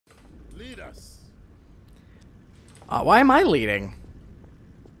Lead us. Why am I leading?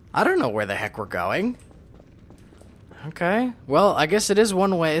 I don't know where the heck we're going. Okay. Well, I guess it is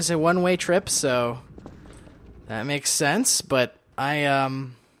one way. It's a one-way trip, so that makes sense. But not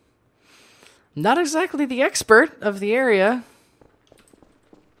exactly the expert of the area.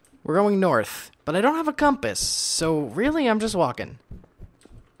 We're going north, but I don't have a compass, so really I'm just walking.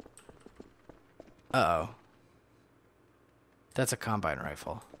 Uh-oh. That's a combine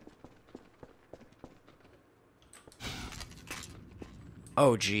rifle.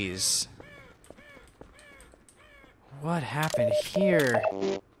 Oh, jeez. What happened here?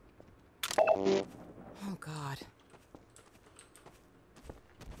 Oh, God.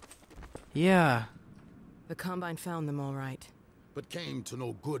 Yeah. The Combine found them all right. But came to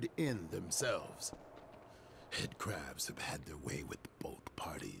no good end themselves. Head crabs have had their way with both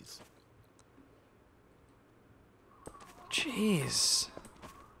parties. Jeez.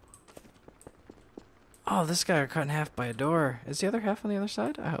 Oh, this guy got cut in half by a door. Is the other half on the other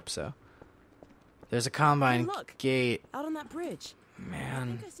side? I hope so. There's a combine Hey, look, gate. out on that bridge. I Man.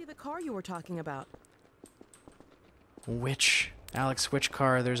 think I see the car you were talking about. Which? Alyx, which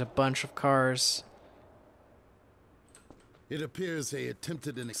car? There's a bunch of cars. It appears they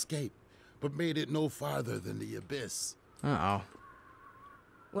attempted an escape, but made it no farther than the abyss. Uh-oh.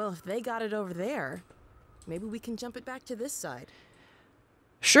 Well, if they got it over there, maybe we can jump it back to this side.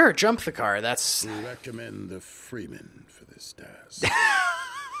 Sure, jump the car. That's... We recommend the Freeman for this task.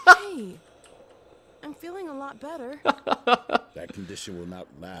 Hey, I'm feeling a lot better. That condition will not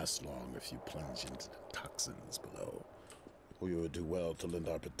last long if you plunge into the toxins below. We will do well to lend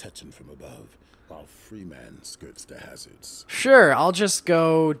our protection from above, while Freeman skirts the hazards. Sure, I'll just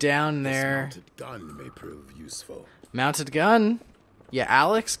go down This there. mounted gun may prove useful. Mounted gun? Yeah,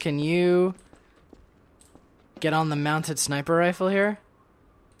 Alyx, can you get on the mounted sniper rifle here?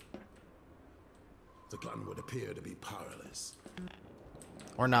 The gun would appear to be powerless.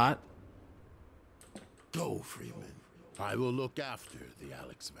 Or not? Go, Freeman. I will look after the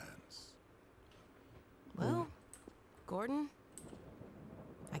Alyx Vance. Well, Gordon,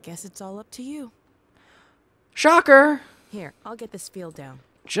 I guess it's all up to you. Shocker! Here, I'll get this field down.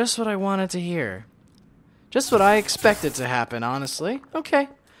 Just what I wanted to hear. Just what I expected to happen, honestly. Okay.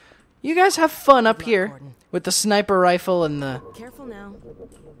 You guys have fun up Good luck, here Gordon. with the sniper rifle and the Careful now.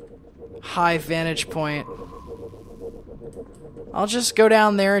 high vantage point. I'll just go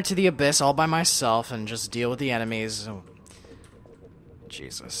down there into the abyss all by myself and just deal with the enemies. Oh,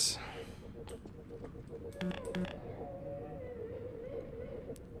 Jesus.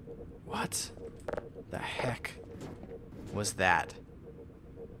 What the heck was that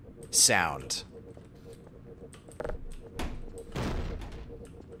sound?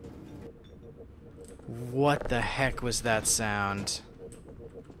 What the heck was that sound?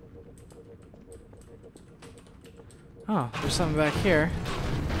 Oh, there's something back here.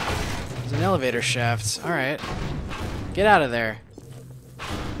 There's an elevator shaft. Alright. Get out of there.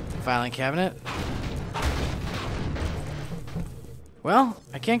 Filing cabinet. Well,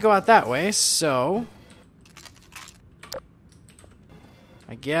 I can't go out that way, so...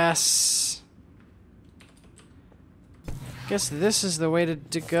 I guess this is the way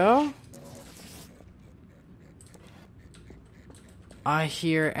to go? I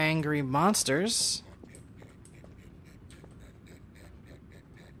hear angry monsters.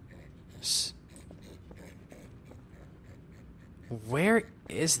 Where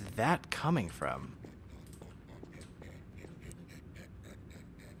is that coming from?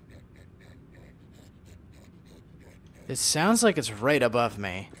 It sounds like it's right above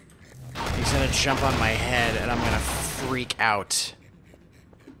me. He's gonna jump on my head and I'm gonna freak out.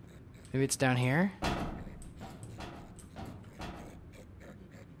 Maybe it's down here?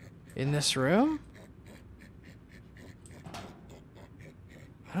 In this room?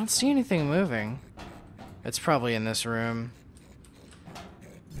 I don't see anything moving. It's probably in this room.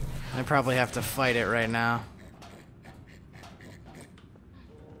 I probably have to fight it right now.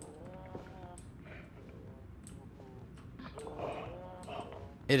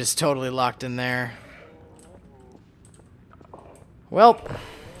 It is totally locked in there. Well.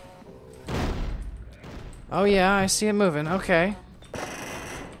 Oh yeah, I see it moving. Okay.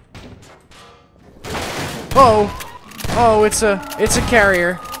 Oh! Oh, it's a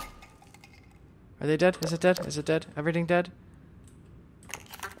carrier. Are they dead? Is it dead? Is it dead? Everything dead?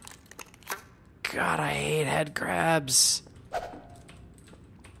 God, I hate head crabs.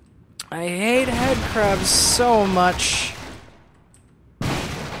 I hate head crabs so much.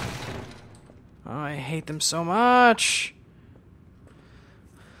 Oh, I hate them so much.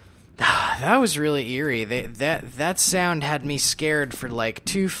 That was really eerie. That sound had me scared for like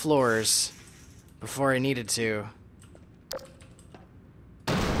 2 floors before I needed to.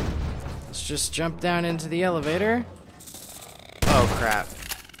 Let's just jump down into the elevator. Oh, crap.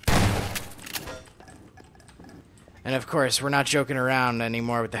 And of course, we're not joking around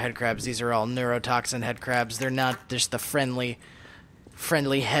anymore with the headcrabs. These are all neurotoxin headcrabs. They're not just the friendly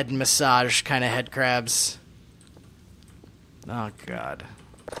head massage kind of headcrabs. Oh, God.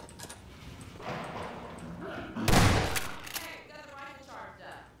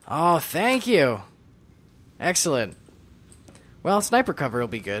 Oh, thank you. Excellent. Well, sniper cover will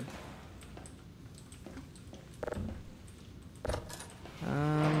be good.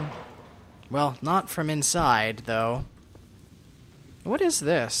 Well, not from inside, though. What is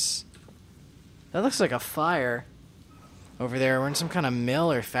this? That looks like a fire. Over there, we're in some kind of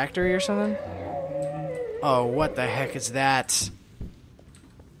mill or factory or something? Oh, what the heck is that?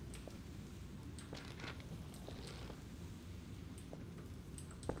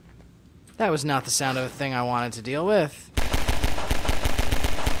 That was not the sound of a thing I wanted to deal with.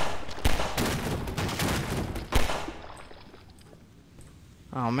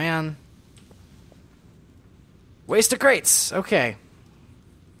 Oh, man. Waste of crates! Okay.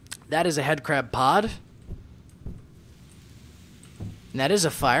 That is a headcrab pod. And that is a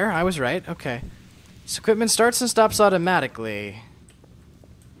fire. I was right. Okay. This equipment starts and stops automatically.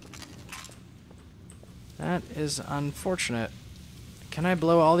 That is unfortunate. Can I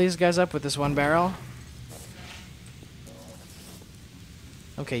blow all these guys up with this one barrel?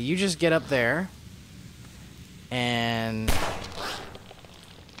 Okay, you just get up there. And...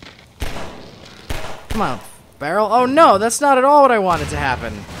 come on, barrel. Oh no, that's not at all what I wanted to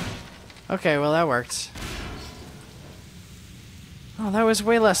happen. Okay, well that worked. Oh, that was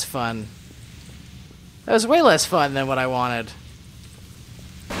way less fun. That was way less fun than what I wanted.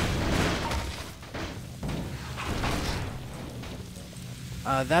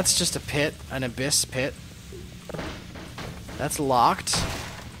 That's just a pit, an abyss pit. That's locked.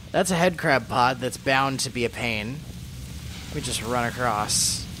 That's a headcrab pod that's bound to be a pain. Let me just run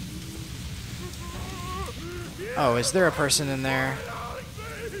across. Oh, is there a person in there?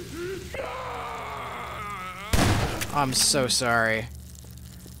 I'm so sorry.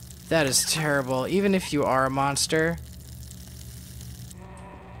 That is terrible. Even if you are a monster,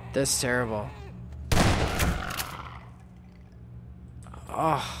 that's terrible.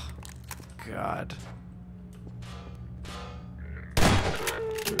 Oh, God.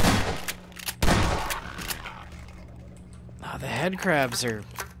 Oh, the head crabs are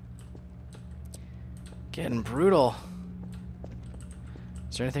getting brutal.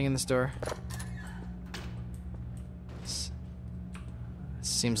 Is there anything in this door? This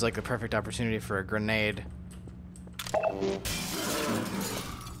seems like the perfect opportunity for a grenade.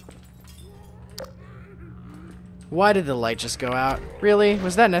 Why did the light just go out? Really?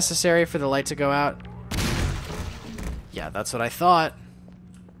 Was that necessary for the light to go out? Yeah, that's what I thought.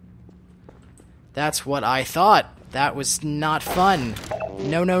 That's what I thought. That was not fun.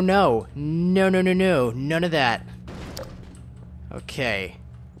 No, no, no. No, no, no, no. None of that. Okay.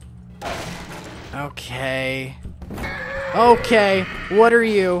 Okay. Okay. What are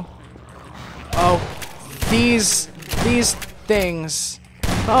you? Oh, these things.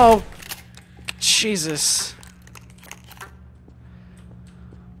 Oh, Jesus.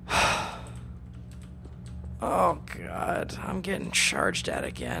 Oh, God. I'm getting charged at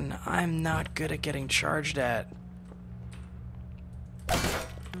again. I'm not good at getting charged at.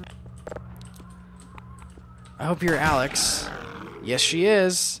 I hope you're Alyx. Yes, she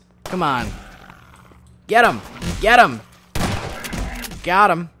is. Come on. Get him! Get him!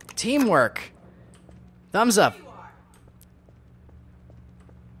 Got him. Teamwork. Thumbs up.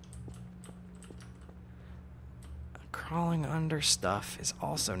 Crawling under stuff is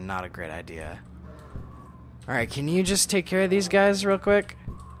also not a great idea. Alright, can you just take care of these guys real quick?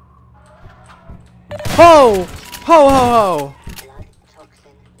 Ho! Ho, ho, ho!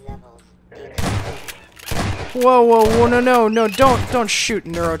 Whoa, whoa, whoa, no, don't shoot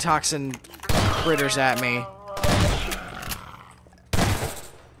neurotoxin critters at me.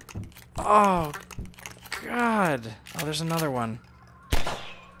 Oh, God. Oh, there's another one. I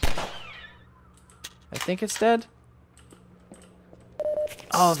think it's dead.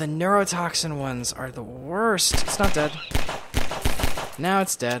 Oh, the neurotoxin ones are the worst. It's not dead. Now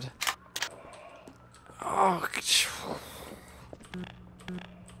it's dead. Oh,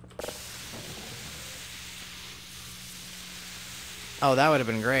 oh, that would have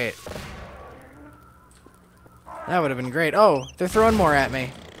been great. That would have been great. Oh, they're throwing more at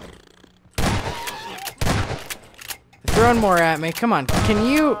me. They're throwing more at me. Come on. Can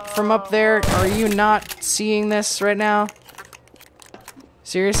you, from up there, are you not seeing this right now?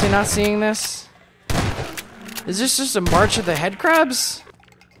 Seriously not seeing this? Is this just a march of the head crabs?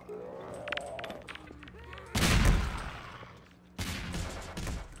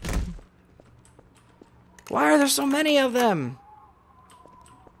 Why are there so many of them?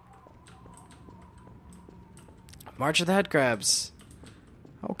 March of the head crabs.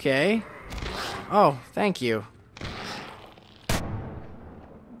 Okay. Oh, thank you.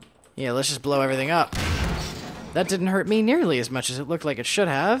 Yeah, let's just blow everything up. That didn't hurt me nearly as much as it looked like it should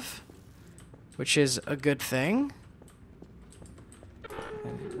have, which is a good thing.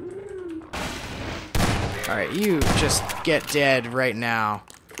 Alright, you just get dead right now.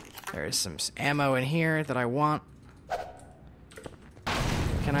 There is some ammo in here that I want.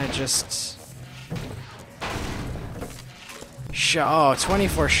 Can I just... Oh,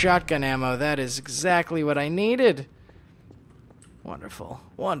 24 shotgun ammo. That is exactly what I needed. Wonderful.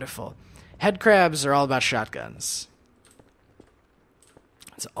 Wonderful. Head crabs are all about shotguns.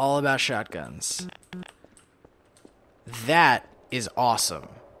 It's all about shotguns. That is awesome.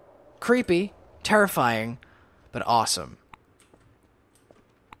 Creepy, terrifying, but awesome.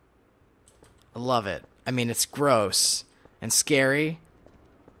 I love it. I mean, it's gross and scary,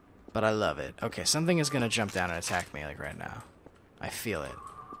 but I love it. Okay, something is going to jump down and attack me like right now. I feel it.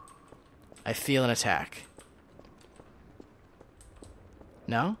 I feel an attack.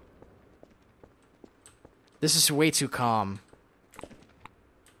 No? This is way too calm.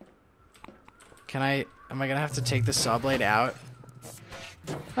 Am I gonna have to take the saw blade out?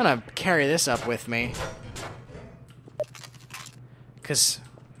 I'm gonna carry this up with me. 'Cause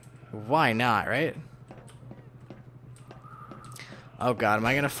why not, right? Oh god, am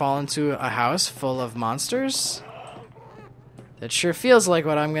I gonna fall into a house full of monsters? That sure feels like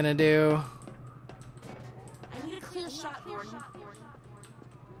what I'm gonna do. I need a clear shot, Gordon.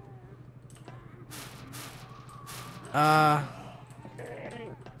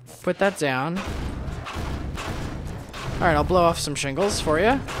 Put that down. Alright, I'll blow off some shingles for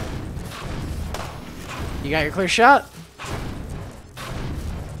you. You got your clear shot?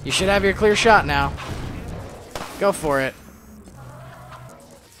 You should have your clear shot now. Go for it.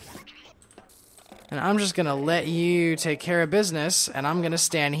 And I'm just gonna let you take care of business, and I'm gonna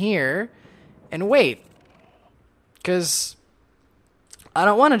stand here and wait. 'Cause I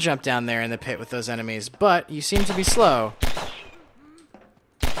don't want to jump down there in the pit with those enemies, but you seem to be slow.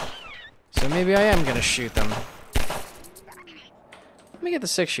 So maybe I am gonna shoot them. Let me get the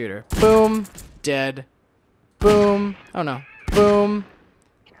 6-shooter. Boom. Dead. Boom. Oh no. Boom.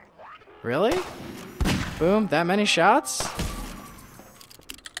 Really? Boom. That many shots?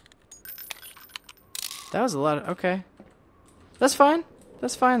 That was a lot of... Okay. That's fine.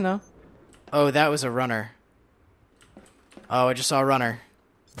 That's fine, though. Oh, that was a runner. Oh, I just saw a runner.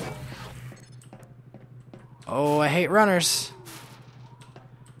 Oh, I hate runners.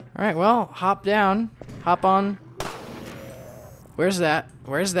 Alright, well, hop down. Hop on. Where's that?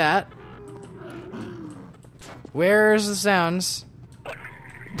 Where's that? Where's the sounds?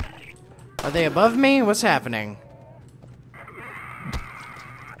 Are they above me? What's happening?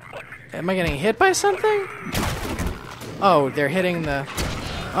 Am I getting hit by something? Oh, they're hitting the...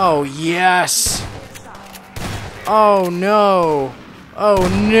 Oh, yes! Oh, no! Oh,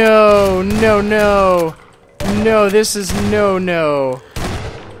 no! No, no! No, this is no.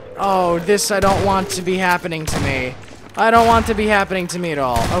 Oh, this I don't want to be happening to me. I don't want to be happening to me at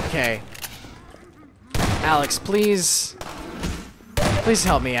all. Okay. Alyx, please... Please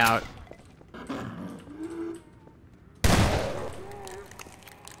help me out.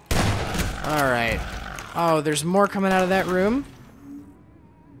 Alright. Oh, there's more coming out of that room.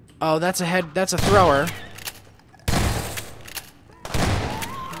 Oh, that's a thrower.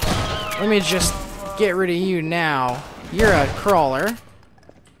 Let me just get rid of you now. You're a crawler.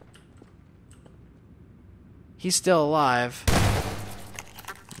 He's still alive.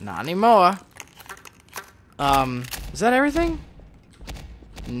 Not anymore. Is that everything?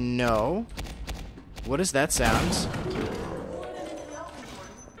 No. What is that sound?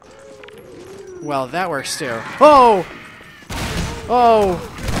 Well, that works too. Oh!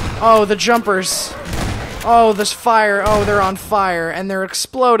 Oh! Oh, the jumpers. Oh, this fire. Oh, they're on fire and they're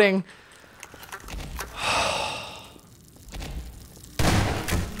exploding.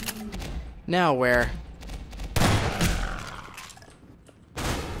 Now where?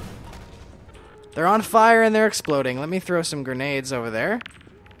 They're on fire and they're exploding. Let me throw some grenades over there.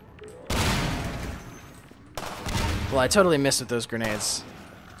 Well, I totally missed with those grenades.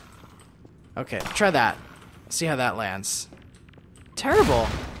 Okay, try that. See how that lands. Terrible.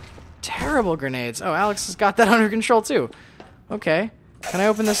 terrible grenades. Oh, Alex has got that under control too. Okay. Can I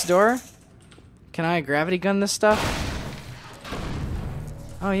open this door? Can I gravity gun this stuff?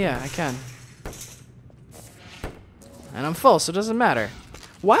 Oh yeah, I can. And I'm full, so it doesn't matter.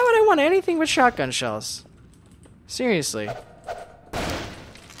 Why would I want anything but shotgun shells? Seriously.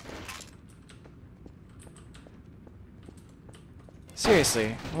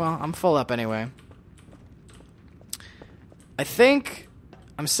 Seriously. Well, I'm full up anyway. I think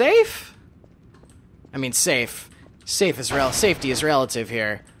I'm safe? I mean, safe. Safety is relative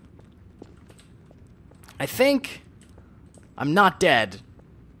here. I think I'm not dead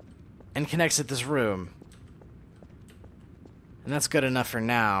and can exit this room. And that's good enough for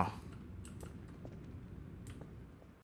now.